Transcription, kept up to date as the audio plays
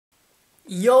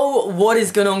Yo, what is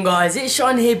going on, guys? It's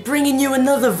Shine here, bringing you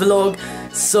another vlog.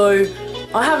 So,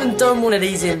 I haven't done one of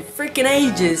these in freaking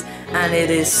ages, and it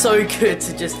is so good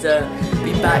to just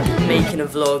be back making a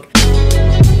vlog.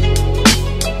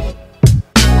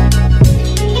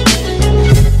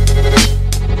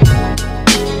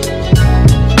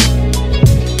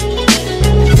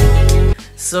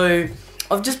 So,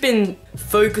 I've just been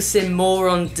focusing more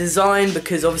on design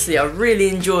because obviously I really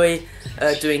enjoy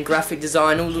doing graphic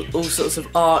design, all sorts of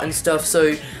art and stuff,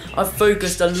 so I've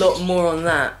focused a lot more on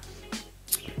that.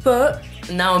 But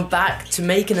now I'm back to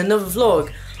making another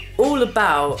vlog all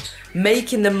about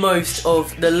making the most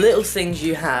of the little things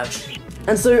you have.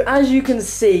 And so as you can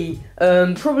see,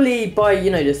 probably by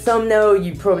the thumbnail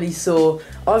you probably saw,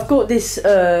 I've got this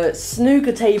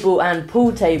snooker table and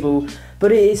pool table,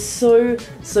 but it is so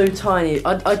tiny.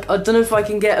 I don't know if I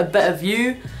can get a better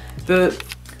view, but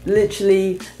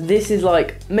literally this is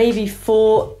like maybe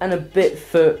 4 and a bit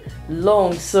foot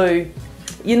long. So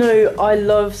I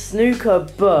love snooker,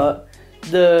 but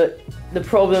the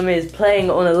problem is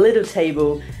playing on a little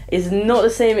table is not the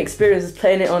same experience as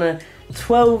playing it on a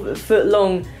 12-foot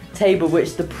long table,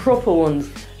 which the proper ones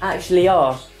actually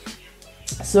are.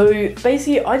 So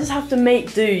basically I just have to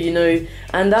make do,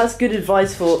 and that's good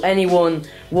advice for anyone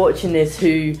watching this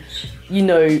who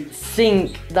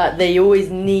think that they always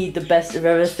need the best of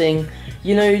everything.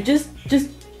 Just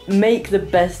make the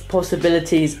best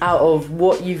possibilities out of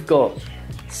what you've got.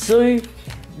 So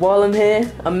while I'm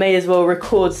here, I may as well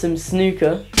record some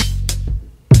snooker.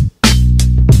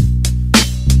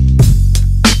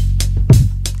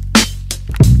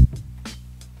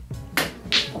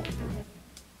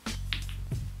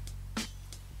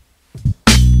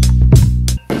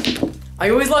 I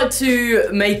always like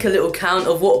to make a little count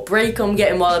of what break I'm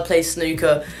getting while I play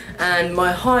snooker, and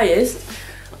my highest,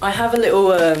 I have a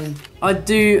little, I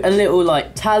do a little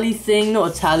like tally thing,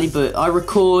 not a tally, but I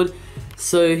record.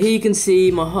 So here you can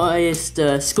see my highest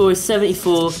score is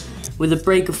 74 with a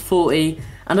break of 40,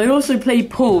 and I also play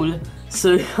pool,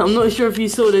 so I'm not sure if you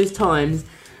saw those times,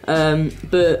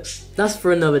 but that's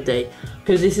for another day,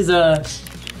 because this is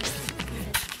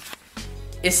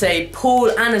it's a pool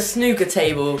and a snooker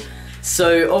table.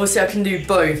 So obviously I can do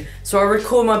both. So I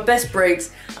record my best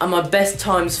breaks and my best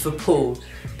times for pool.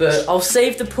 But I'll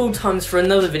save the pool times for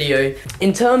another video.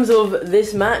 In terms of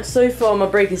this match, so far my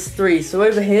break is 3. So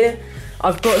over here,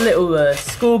 I've got a little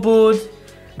scoreboard,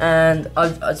 and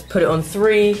I've just put it on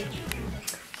 3.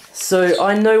 So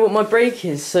I know what my break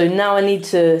is. So now I need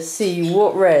to see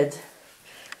what red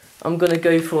I'm gonna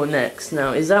go for next.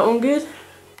 Now, is that one good?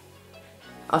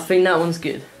 I think that one's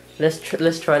good. Let's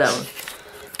try that one.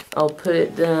 I'll put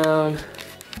it down.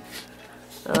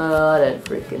 I don't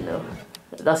freaking know.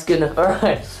 That's good enough.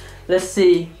 Alright, let's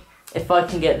see if I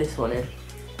can get this one in.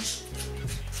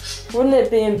 Wouldn't it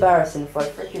be embarrassing if I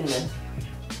freaking miss?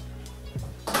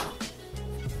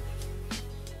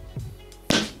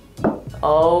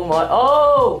 Oh my,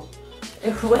 oh!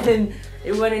 It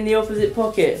went in the opposite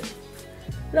pocket.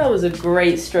 That was a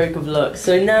great stroke of luck.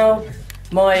 So now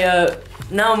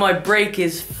my break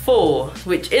is 4,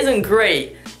 which isn't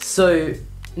great. So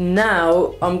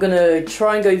now I'm gonna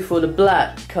try and go for the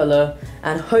black colour,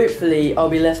 and hopefully I'll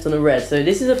be left on the red. So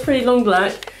this is a pretty long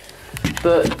black,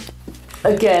 but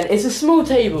again, it's a small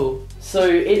table, so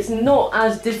it's not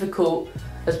as difficult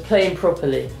as playing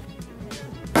properly.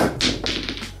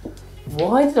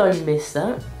 Why did I miss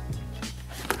that?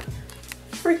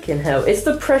 Freaking hell, it's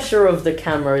the pressure of the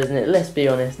camera, isn't it? Let's be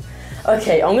honest.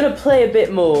 Okay, I'm gonna play a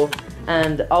bit more,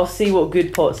 and I'll see what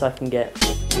good pots I can get.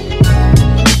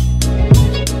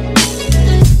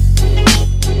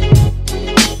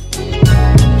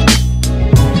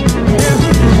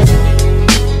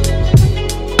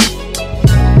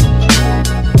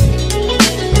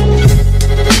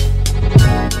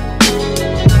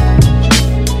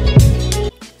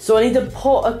 So I need to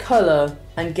pot a colour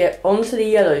and get onto the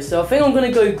yellow. So I think I'm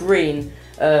going to go green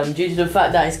due to the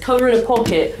fact that it's covering a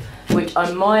pocket which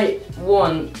I might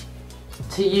want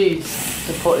to use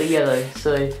to pot the yellow.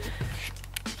 So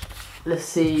let's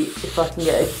see if I can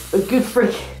get a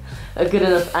good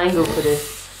enough angle for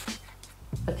this.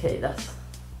 Okay,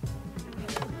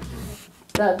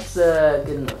 that's good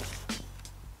enough.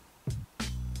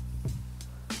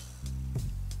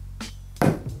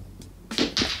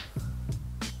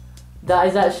 That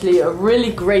is actually a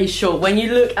really great shot. When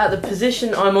you look at the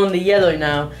position I'm on the yellow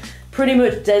now, pretty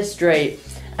much dead straight.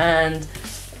 And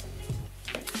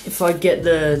if I get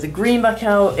the green back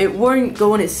out, it won't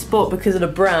go on its spot because of the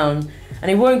brown,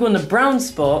 and it won't go on the brown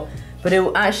spot, but it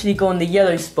will actually go on the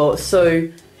yellow spot. So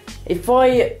if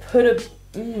I put a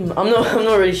I'm not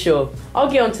really sure.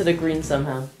 I'll get onto the green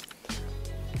somehow.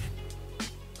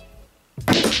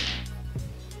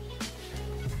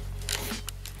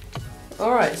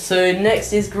 Alright, so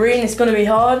next is green. It's gonna be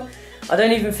hard. I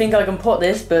don't even think I can pot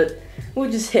this, but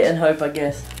we'll just hit and hope, I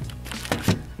guess.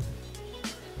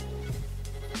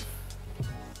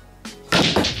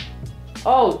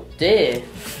 Oh dear.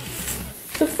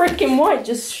 The freaking white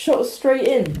just shot straight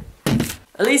in.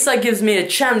 At least that gives me a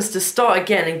chance to start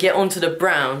again and get onto the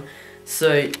brown.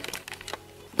 So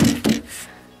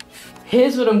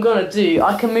here's what I'm gonna do.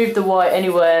 I can move the white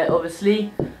anywhere,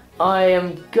 obviously. I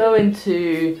am going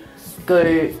to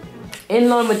go in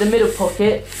line with the middle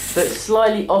pocket, but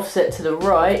slightly offset to the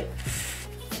right.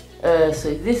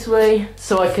 So this way,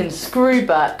 so I can screw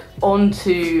back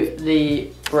onto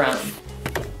the brown.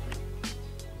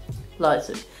 Like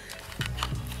so.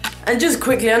 And just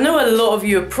quickly, I know a lot of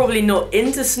you are probably not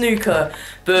into snooker,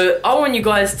 but I want you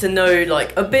guys to know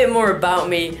like a bit more about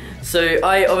me. So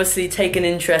I obviously take an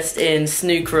interest in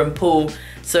snooker and pool,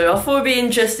 so I thought it'd be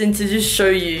interesting to just show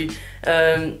you,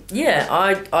 yeah,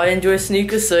 I enjoy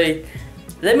snooker, so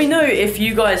let me know if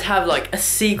you guys have like a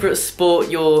secret sport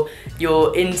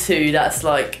you're into that's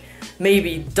like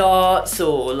maybe darts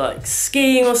or like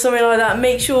skiing or something like that.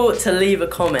 Make sure to leave a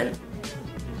comment.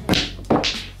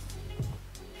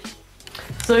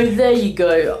 So there you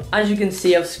go, as you can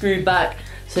see I've screwed back,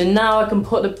 so now I can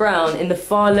put the brown in the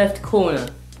far left corner.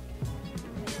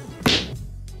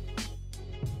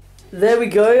 There we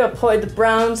go, I potted the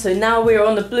brown, so now we're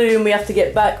on the blue and we have to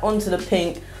get back onto the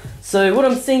pink. So what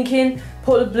I'm thinking,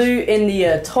 put the blue in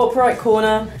the top right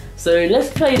corner, so let's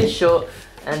play this shot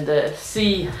and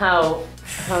see how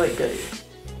it goes.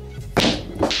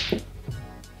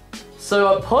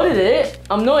 So I potted it,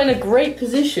 I'm not in a great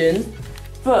position,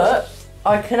 but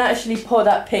I can actually pot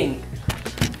that pink.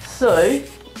 So,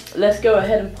 let's go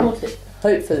ahead and pot it,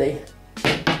 hopefully.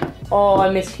 Oh, I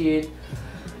miscued.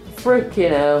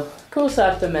 Freaking hell. Of course I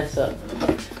have to mess up.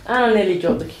 And I nearly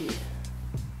dropped the cue.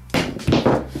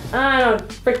 And I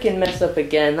freaking messed up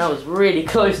again. That was really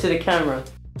close to the camera.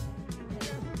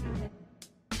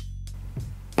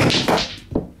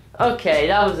 Okay,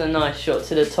 that was a nice shot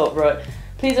to the top right.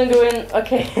 Please don't go in.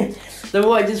 Okay. The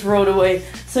white just rolled away.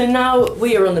 So now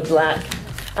we are on the black.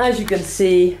 As you can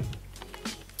see,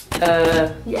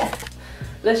 yeah,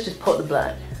 let's just pot the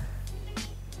black.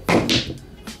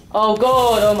 Oh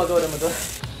god, oh my god, oh my god.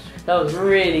 That was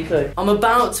really close. I'm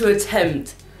about to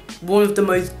attempt one of the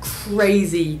most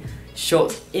crazy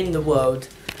shots in the world.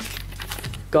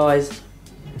 Guys,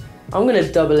 I'm gonna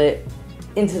double it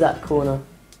into that corner.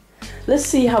 Let's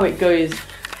see how it goes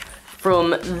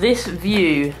from this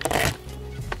view.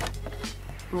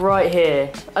 Right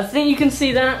here. I think you can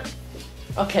see that.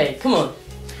 Okay, come on.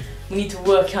 We need to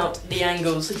work out the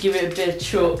angles. Give it a bit of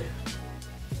chalk.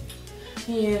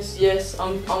 Yes, yes,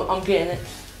 I'm getting it.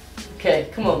 Okay,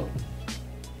 come on.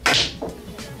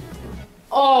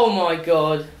 Oh my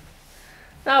god.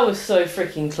 That was so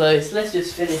freaking close. Let's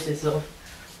just finish this off.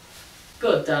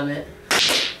 God damn it.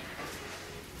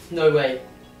 No way.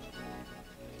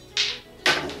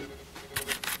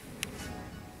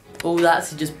 All that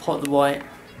to just pot the white.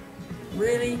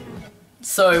 Really?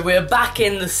 So we're back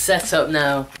in the setup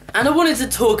now, and I wanted to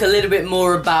talk a little bit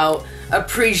more about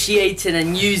appreciating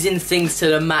and using things to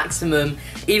the maximum,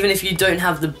 even if you don't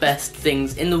have the best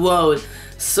things in the world.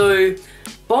 So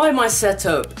by my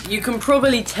setup, you can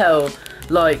probably tell,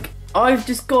 like, I've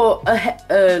just got a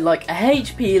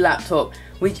HP laptop,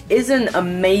 which isn't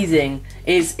amazing.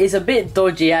 It's a bit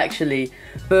dodgy actually,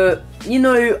 but you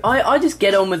know, I just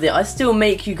get on with it. I still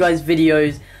make you guys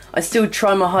videos. I still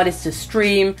try my hardest to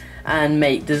stream and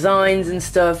make designs and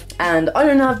stuff, and I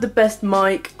don't have the best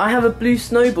mic. I have a Blue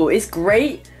Snowball. It's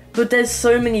great, but there's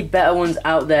so many better ones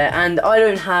out there, and I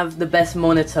don't have the best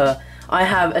monitor. I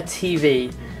have a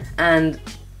TV, and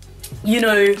you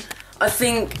know, I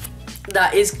think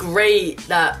that it's great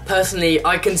that personally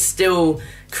I can still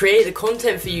create the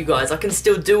content for you guys. I can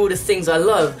still do all the things I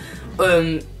love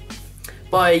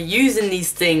by using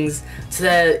these things to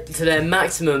their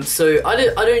maximum. So I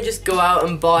don't just go out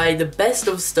and buy the best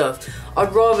of stuff.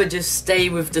 I'd rather just stay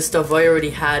with the stuff I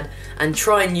already had and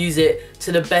try and use it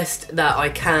to the best that I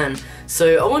can.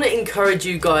 So I want to encourage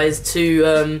you guys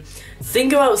to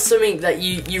think about something that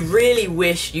you really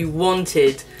wish you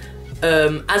wanted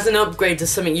as an upgrade to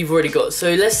something you've already got.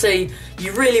 So let's say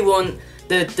you really want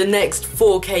the next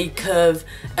 4K curve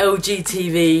LG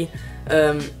TV.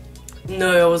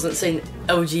 No, I wasn't saying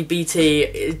LGBT,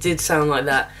 it did sound like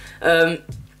that.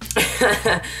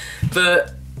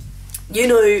 But, you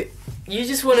know, you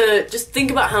just want to think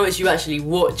about how much you actually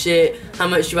watch it, how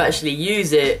much you actually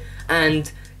use it,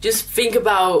 and just think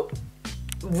about,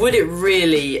 would it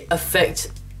really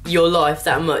affect your life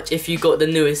that much if you got the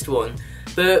newest one?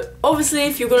 But obviously,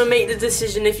 if you're gonna make the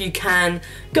decision, if you can,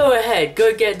 go ahead,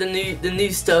 go get the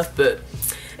new stuff. But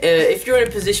if you're in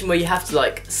a position where you have to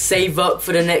like save up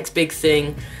for the next big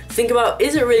thing, think about,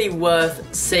 is it really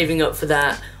worth saving up for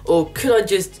that, or could I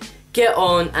just get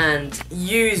on and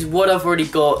use what I've already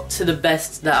got to the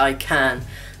best that I can?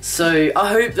 So I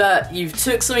hope that you've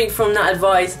took something from that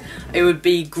advice. It would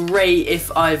be great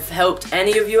if I've helped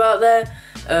any of you out there.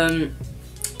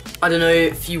 I don't know,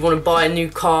 if you want to buy a new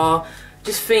car,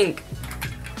 just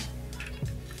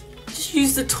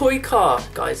use the toy car,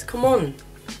 guys, come on.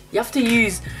 You have to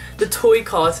use the toy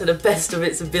car to the best of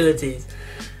its abilities.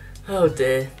 Oh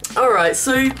dear. Alright,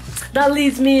 so that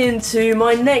leads me into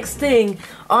my next thing.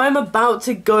 I'm about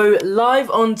to go live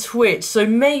on Twitch, so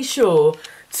make sure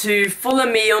to follow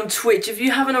me on Twitch if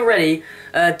you haven't already.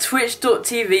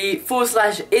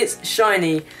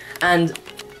 Twitch.tv/itsshiny, and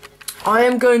I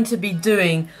am going to be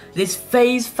doing this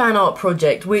FaZe fan art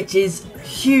project, which is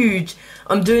huge.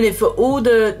 I'm doing it for all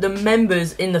the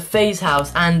members in the FaZe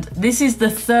house, and this is the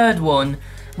third one,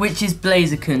 which is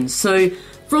Blazerkin. So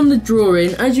from the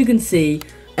drawing, as you can see,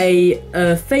 a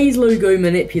FaZe logo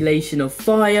manipulation of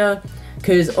fire,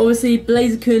 because obviously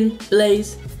Blazerkin,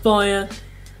 blaze, fire.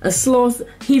 A sloth,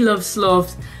 he loves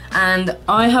sloths, and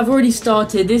I have already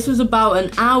started. This was about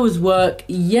an hour's work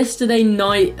yesterday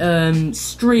night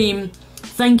stream.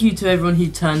 Thank you to everyone who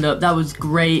turned up, that was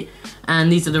great.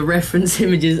 And these are the reference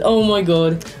images. Oh my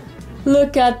god,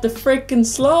 look at the freaking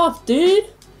sloth, dude,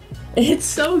 it's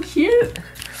so cute.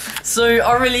 So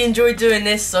I really enjoyed doing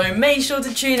this, so make sure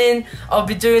to tune in. I'll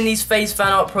be doing these FaZe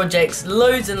fan art projects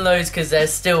loads and loads, because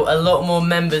there's still a lot more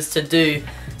members to do.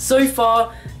 So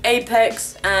far,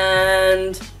 Apex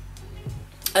and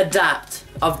Adapt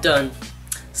I've done.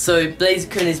 So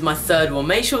Blazerkin is my third one.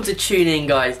 Make sure to tune in,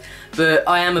 guys. But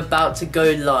I am about to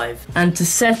go live. And to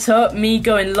set up me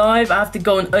going live, I have to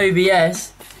go on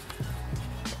OBS.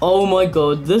 Oh my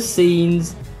god, the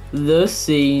scenes. Look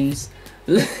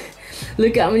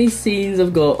how many scenes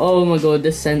I've got. Oh my god,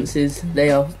 the senses,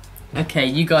 they are... Okay,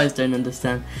 you guys don't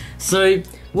understand. So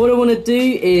what I want to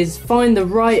do is find the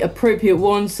right appropriate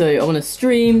one. So I want to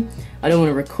stream, I don't want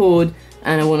to record,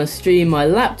 and I want to stream my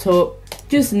laptop,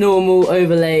 just normal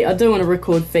overlay. I don't want to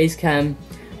record face cam.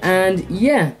 And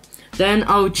yeah, then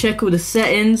I'll check all the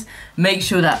settings, make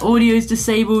sure that audio is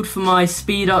disabled for my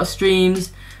speed art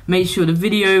streams, make sure the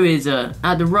video is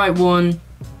at the right one,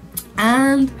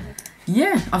 and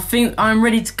yeah, I think I'm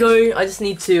ready to go. I just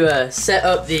need to set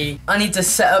up the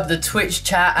Twitch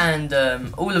chat and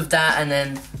all of that, and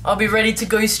then I'll be ready to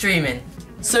go streaming.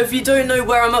 So if you don't know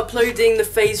where I'm uploading the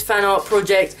FaZe fan art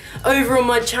project, over on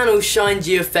my channel Shine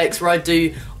GFX, where I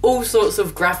do all sorts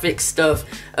of graphic stuff.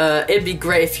 It'd be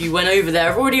great if you went over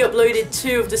there. I've already uploaded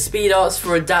 2 of the speed arts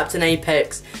for Adapt and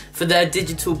Apex for their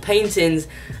digital paintings,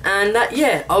 and that,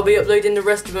 yeah, I'll be uploading the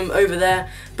rest of them over there.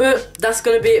 But that's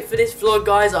gonna be it for this vlog,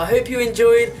 guys. I hope you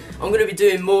enjoyed. I'm gonna be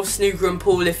doing more snooker and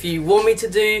pool if you want me to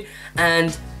do,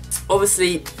 and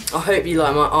obviously I hope you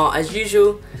like my art as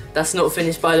usual. That's not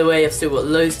finished, by the way, I've still got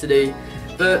loads to do.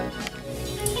 But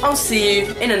I'll see you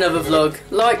in another vlog.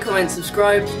 Like, comment,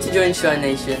 subscribe to join Shine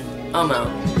Nation. I'm out.